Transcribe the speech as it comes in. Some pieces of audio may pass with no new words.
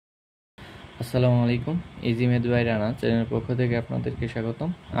আসসালামু আলাইকুম। emathbyrana চ্যানেলের পক্ষ থেকে আপনাদেরকে স্বাগতম।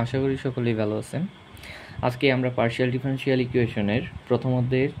 আশা করি সকলেই ভালো আছেন। আজকে আমরা পার্শিয়াল ডিফারেনশিয়াল ইকুয়েশনের প্রথম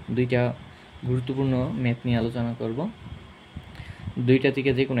অধ্যায়ের দুইটা গুরুত্বপূর্ণ ম্যাথ নিয়ে আলোচনা করব। দুইটা থেকে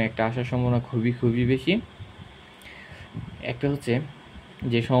যে কোনো একটা আসার সম্ভাবনা খুবই বেশি। একটা হচ্ছে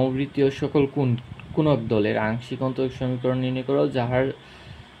যে সমবৃত্তীয় সকল কোণক দলের আংশিক অন্তরক সমীকরণ নির্ণয় করো যাহার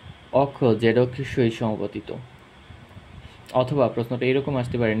অক্ষ জেড অক্ষের সহিত সমপতিত। অথবা প্রশ্নটা এরকম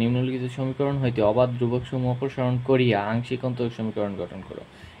আসতে পারে, নিম্নলিখিত সমীকরণ হইতে অবাধ ধ্রুবক সমূহ অপসারণ করিয়া আংশিক অন্তরক সমীকরণ গঠন করো।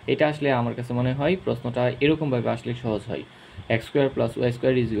 এটা আসলে আমার কাছে মনে হয় প্রশ্নটা এরকমভাবে আসলে সহজ হয়। X square plus Y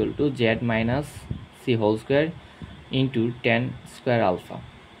square is equal to Z minus C whole square into tan square alpha.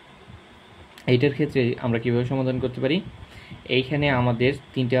 এইটার ক্ষেত্রে আমরা কীভাবে সমাধান করতে পারি? এইখানে আমাদের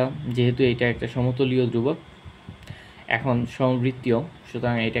তিনটা, যেহেতু এটা একটা সমতলীয় ধ্রুবক, এখন সমবৃত্তীয়,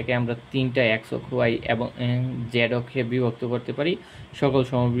 সুতরাং এটাকে আমরা তিনটা এক্স অক্ষ ওয়াই এবং জেড অক্ষে বিভক্ত করতে পারি। সকল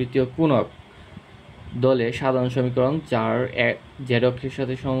সমবৃত্তীয় কোণক দলে সাধারণ সমীকরণ যার জেড অক্ষের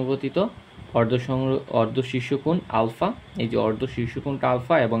সাথে সমপতিত অর্ধ শীর্ষকোণ আলফা, এই যে অর্ধ শীর্ষকোণটা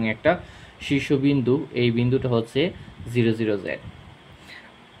আলফা এবং একটা শীর্ষবিন্দু, এই বিন্দুটা হচ্ছে 0 0 z।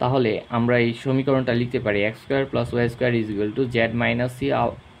 তাহলে আমরা এই সমীকরণটা লিখতে পারি x square plus Y square is equal to Z minus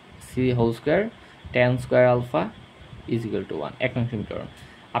C whole square tan square alpha is equal to 1। এক নং সমীকরণ।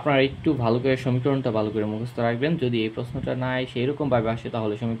 আপনারা একটু ভালো করে সমীকরণটা ভালো করে মুখস্থ রাখবেন। যদি এই প্রশ্নটা না এসে এরকমভাবে আসে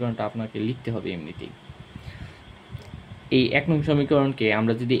তাহলে সমীকরণটা আপনাকে লিখতে হবে এমনিতেই। এই এক নং সমীকরণকে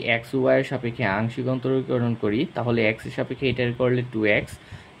আমরা যদি এক্স ওয়াইয়ের সাপেক্ষে আংশিক অন্তরীকরণ করি তাহলে এক্স এর সাপেক্ষে এটার করলে 2x,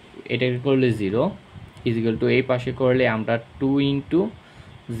 এটাকে করলে 0 ইজ ইকুয়াল টু এই পাশে করলে আমরা 2 into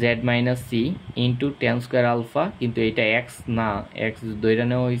Z minus C into tan square alpha, কিন্তু এটা এক্স না, এক্স দৈরা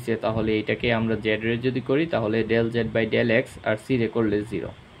নেওয়া হয়েছে, তাহলে এটাকে আমরা জেড রে যদি করি তাহলে del Z by del x R C রে করলে 0।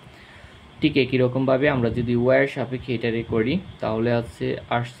 ঠিক একই রকমভাবে আমরা যদি ওয়াইয়ের সাপেক্ষে এটারে করি তাহলে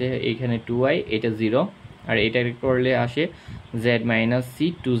আসছে এইখানে 2y, এটা 0, আর এটাকে করলে আসে Z minus C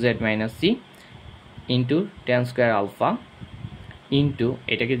 2z minus C into tan square alpha into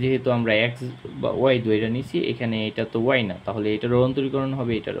এটাকে যেহেতু আমরা এক্স বা ওয়াই দৈরা নিছি, এখানে এটা তো ওয়াই না, তাহলে এটারও অন্তরীকরণ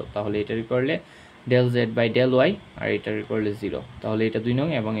হবে এটারও, তাহলে এটার করলে del Z by del Y আর এটার করলে 0, তাহলে এটা 2 নং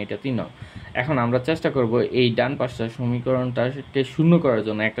এবং এটা 3 নং। এখন আমরা চেষ্টা করব এই ডান পাশটা সমীকরণটাকে শূন্য করার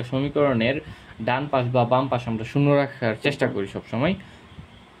জন্য। একটা সমীকরণের ডান পাশ বা বাম পাশ আমরা শূন্য রাখার চেষ্টা করি সবসময়।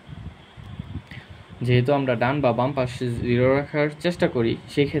 যেহেতু আমরা ডান বা বাম পাশে 0 রাখার চেষ্টা করি,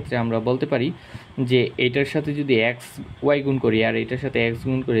 সেই ক্ষেত্রে আমরা বলতে পারি যে এটার সাথে যদি এক্স ওয়াই গুণ করি আর এটার সাথে এক্স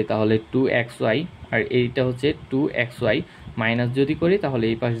গুণ করি তাহলে 2xy, আর এইটা হচ্ছে 2xy মাইনাস যদি করি তাহলে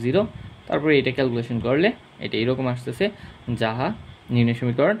এই পাশ 0, তারপরে এটা ক্যালকুলেশন করলে এটা এরকম আসতেছে, যাহা নির্ণয়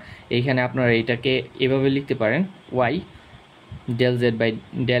সমীকরণ। এইখানে আপনারা এটাকে এভাবে লিখতে পারেন, Y del Z by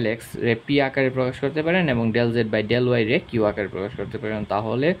del X ray P আকারে প্রকাশ করতে পারেন এবং del Z by del Y রে কিউ আকারে প্রকাশ করতে পারেন।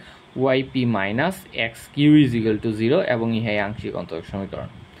 তাহলে Y P minus x Q is equal to 0 এবং ইহাই আংশিক অন্তরক সমীকরণ।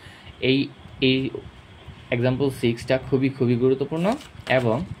 এই এক্সাম্পল 6টা খুবই গুরুত্বপূর্ণ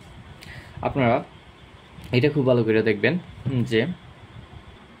এবং আপনারা এটা খুব ভালো করে দেখবেন যে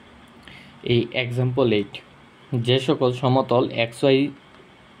এই এক্সাম্পল 8 যে সকল সমতল এক্স ওয়াই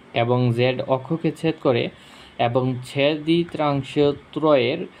এবং জেড অক্ষকে ছেদ করে এবং ছেদিতাংশ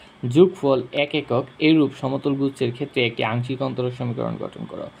ত্রয়ের যোগফল 1 একক এইরূপ সমতল গুচ্ছের ক্ষেত্রে একটি আংশিক অন্তরক সমীকরণ গঠন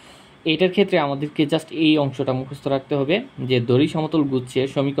করো। এটার ক্ষেত্রে আমাদেরকে জাস্ট এই অংশটা মুখস্থ রাখতে হবে যে দড়ি সমতল গুচ্ছের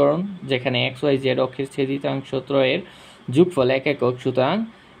সমীকরণ যেখানে এক্স ওয়াই জেড অক্ষের ছেদিতাংশ ত্রয়ের যোগফল 1 একক, সুতরাং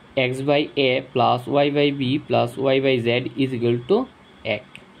x by A plus Y by B plus Y by Z is equal to 1,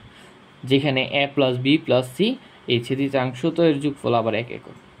 যেখানে এ প্লাস বি প্লাস সি এই ছেদিতাংশ ত্রয়ের যোগফল আবার 1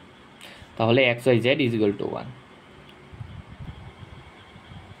 একক, তাহলে x Y Z is equal to 1।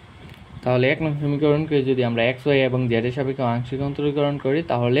 তাহলে এক নং সমীকরণকে যদি আমরা এক্স ওয়াই এবং জেড এর সাপেক্ষে আংশিক অন্তরীকরণ করি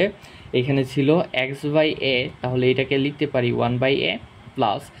তাহলে এখানে ছিল এক্স বাই এ, তাহলে এটাকে লিখতে পারি 1 বাই এ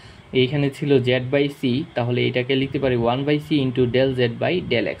প্লাস এইখানে ছিল জেড বাই সি, তাহলে এটাকে লিখতে পারি 1 by C into del Z by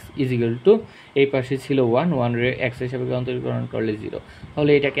del x is equal to এই পাশে ছিল 1 রে এক্স এর সাপেক্ষে অন্তরীকরণ করলে 0,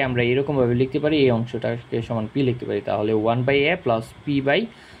 তাহলে এটাকে আমরা এরকমভাবে লিখতে পারি, এই অংশটাকে সমান পি লিখতে পারি। তাহলে 1 by A plus P by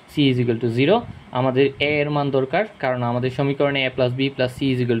C is equal to 0। আমাদের এ এর মান দরকার, কারণ আমাদের সমীকরণে এ plus B plus C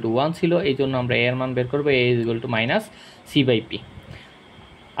is equal to 1 ছিল, এই জন্য আমরা এ এর মান বের করবো, এ is equal to minus C by P.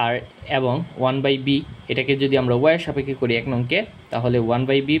 আর এবং 1 বাই বি এটাকে যদি আমরা ওয়াই এর সাপেক্ষে করি এক নংকে, তাহলে 1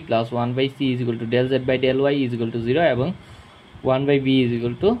 by B plus 1 by C is equal to del Z by del Y is equal to 0 এবং 1 by B is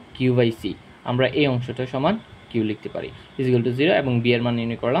equal to Q by C, আমরা এই অংশটা সমান কিউ লিখতে পারি ইজ ইকুয়াল টু 0 এবং বি এর মান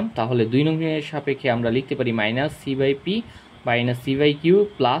নির্ণয় করলাম। তাহলে 2 নং এর সাপেক্ষে আমরা লিখতে পারি minus C by P minus C by Q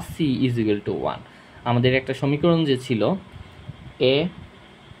plus C is equal to 1। আমাদের একটা সমীকরণ যে ছিল এ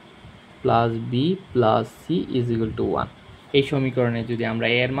plus B plus C is equal to 1, এই সমীকরণে যদি আমরা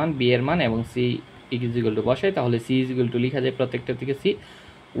a এর মান, b এর মান এবং c ইকুয়াল টু বসাই, তাহলে c ইকুয়াল টু লেখা যায় প্রত্যেকটা থেকে c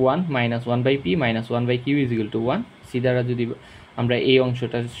 1 minus 1/p minus 1/q equal to 1। c দ্বারা যদি আমরা এই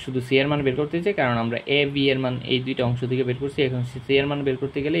অংশটা শুধু c এর মান বের করতে চাই, কারণ আমরা a b এর মান এই দুইটা অংশ থেকে বের করছি, এখন c এর মান বের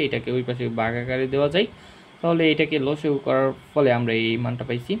করতে গেলে এটাকে ওই পাশে ভাগ আকারে দেওয়া যায়, তাহলে এটাকে লসাগু করার ফলে আমরা এই মানটা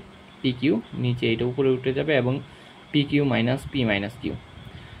পাইছি pq, নিচে এটা উপরে উঠে যাবে এবং pq minus p minus q।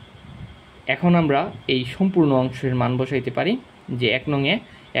 এখন আমরা এই সম্পূর্ণ অংশের মান বসাইতে পারি, যে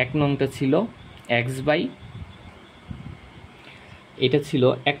এক নংটা ছিল x বাই, এটা ছিল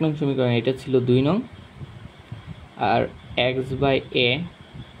 1 নং সমীকরণ, এটা ছিল 2 নং, আর x by a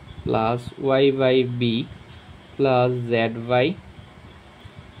plus y by b plus z by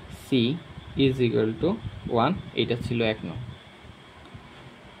c is equal to 1, এটা ছিল 1 নং।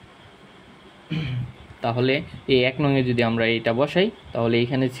 তাহলে এই 1 নং এ যদি আমরা এটা বসাই, তাহলে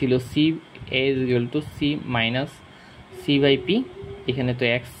এখানে ছিল c a is equal to c minus c by p, এখানে তো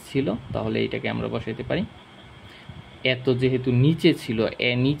x ছিল, তাহলে এটাকে আমরা বসাইতে পারি। এত যেহেতু নিচে ছিল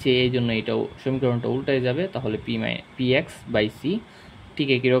নিচে, এই জন্য এটাও সমীকরণটা উল্টায় যাবে, তাহলে px বাই c। ঠিক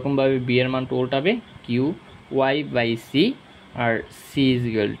একই রকমভাবে b এর মানটা উল্টাবে q y by c, R c is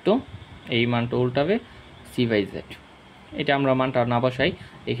equal to এই মানটা উল্টাবে c বাই z। এটা আমরা মানটা না বসাই,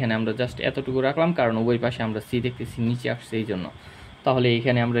 এখানে আমরা জাস্ট এতটুকু রাখলাম, কারণ উভয় পাশে আমরা c দেখতেছি নিচে আসছে এই জন্য। তাহলে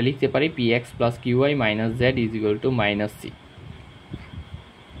এখানে আমরা লিখতে পারি px plus qy minus z is equal to minus c।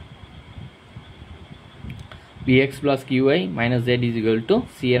 px plus qy minus z is equal to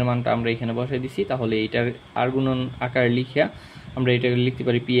c এর মানটা আমরা এখানে বসাই দিছি, তাহলে এটার আর্গুণন আকারে লিখে আমরা এটাকে লিখতে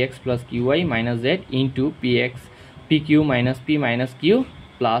পারি px plus qy minus z into pq minus p minus q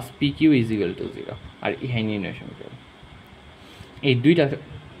plus pq is equal to 0। আর ইহাই নির্ণয় সমীকরণ। এই দুইটা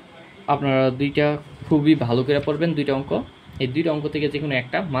আপনারা খুবই ভালো করে পড়বেন, দুইটা অঙ্ক। এই দুইটা অঙ্ক থেকে যে কোনো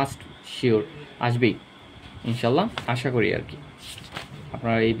একটা মাস্ট শিওর আসবেই ইনশাল্লাহ, আশা করি আর কি।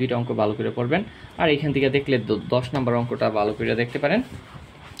 আপনারা এই দুইটা অঙ্ক ভালো করে পড়বেন, আর এখান থেকে দেখলে 10 নম্বর অঙ্কটা ভালো করে দেখতে পারেন।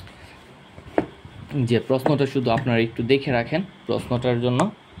 যে প্রশ্নটা শুধু আপনারা একটু দেখে রাখেন প্রশ্নটার জন্য,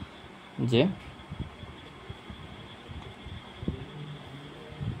 যে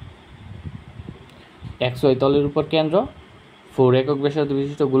xy তলের উপর কেন্দ্র 4 একক ব্যাসার্ধ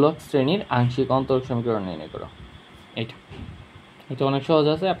বিশিষ্ট গোলক শ্রেণীর আংশিক অন্তরক সমীকরণ নির্ণয় করো। এটা অনেক সহজ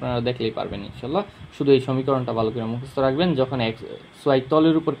আছে, আপনারা দেখলেই পারবেন ইনশাল্লাহ। শুধু এই সমীকরণটা ভালো করে মুখস্থ রাখবেন। যখন xy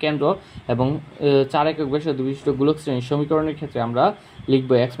তলের উপর কেন্দ্র এবং 4 একক ব্যাসার্ধ বিশিষ্ট গোলক শ্রেণীর সমীকরণের ক্ষেত্রে আমরা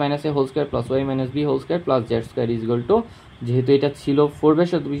লিখবো x minus a whole square plus y minus b whole square plus z square is equal to, যেহেতু এটা ছিল 4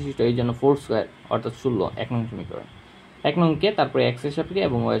 ব্যাসার্ধ বিশিষ্ট এই জন্য 4 স্কয়ার অর্থাৎ 16, 1 নং সমীকরণ। 1 নংকে তারপরে x এর সাপেক্ষে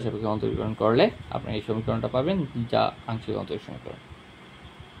এবং y এর সাপেক্ষে অন্তরীকরণ করলে আপনি এই সমীকরণটা পাবেন, যা আংশিক অন্তরীক সমীকরণ।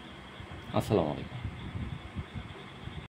 আসসালামু আলাইকুম।